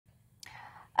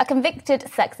A convicted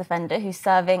sex offender who's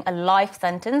serving a life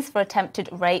sentence for attempted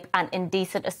rape and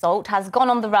indecent assault has gone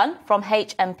on the run from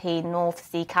HMP North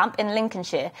Sea Camp in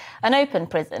Lincolnshire, an open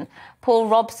prison. Paul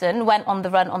Robson went on the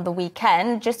run on the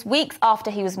weekend, just weeks after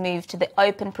he was moved to the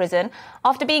open prison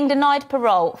after being denied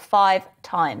parole 5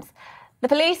 times. The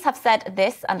police have said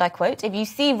this, and I quote, "If you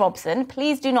see Robson,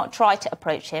 please do not try to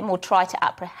approach him or try to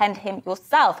apprehend him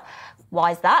yourself."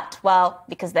 Why is that? Well,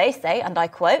 because they say, and I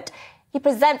quote, "He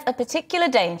presents a particular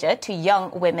danger to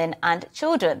young women and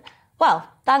children." Well,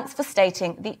 thanks for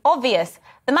stating the obvious.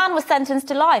 The man was sentenced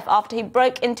to life after he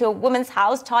broke into a woman's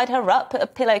house, tied her up, put a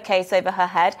pillowcase over her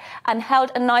head and held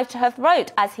a knife to her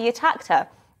throat as he attacked her.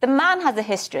 The man has a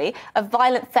history of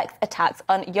violent sex attacks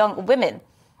on young women.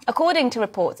 According to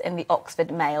reports in the Oxford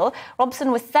Mail,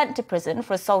 Robson was sent to prison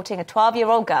for assaulting a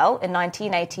 12-year-old girl in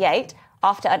 1988.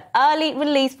 After an early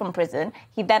release from prison,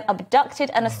 he then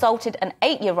abducted and assaulted an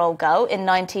 8-year-old girl in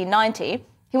 1990.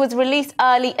 He was released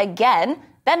early again,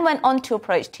 then went on to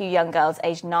approach 2 young girls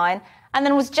aged 9, and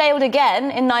then was jailed again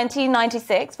in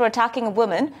 1996 for attacking a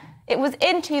woman. It was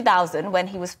in 2000 when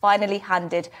he was finally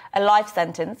handed a life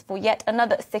sentence for yet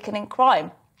another sickening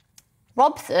crime.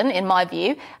 Robson, in my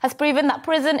view, has proven that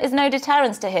prison is no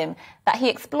deterrence to him, that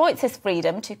he exploits his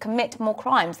freedom to commit more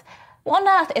crimes. What on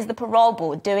earth is the parole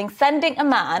board doing sending a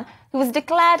man who was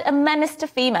declared a menace to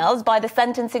females by the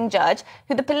sentencing judge,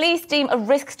 who the police deem a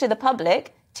risk to the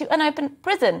public, to an open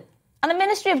prison? And the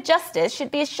Ministry of Justice should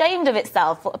be ashamed of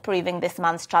itself for approving this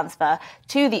man's transfer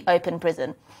to the open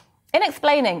prison. In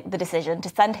explaining the decision to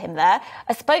send him there,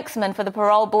 a spokesman for the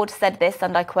parole board said this,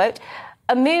 and I quote,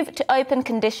 "A move to open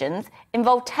conditions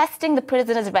involved testing the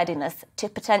prisoner's readiness to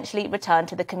potentially return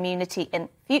to the community in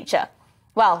future."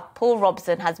 Well, Paul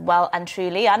Robson has well and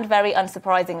truly, and very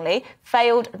unsurprisingly,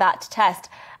 failed that test,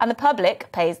 and the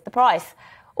public pays the price.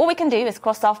 All we can do is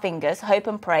cross our fingers, hope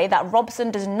and pray that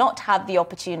Robson does not have the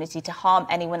opportunity to harm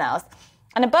anyone else.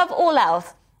 And above all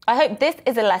else, I hope this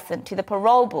is a lesson to the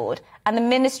parole board and the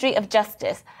Ministry of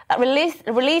Justice that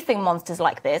releasing monsters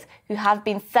like this, who have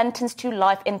been sentenced to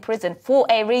life in prison for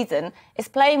a reason, is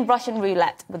playing Russian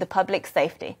roulette with the public's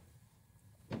safety.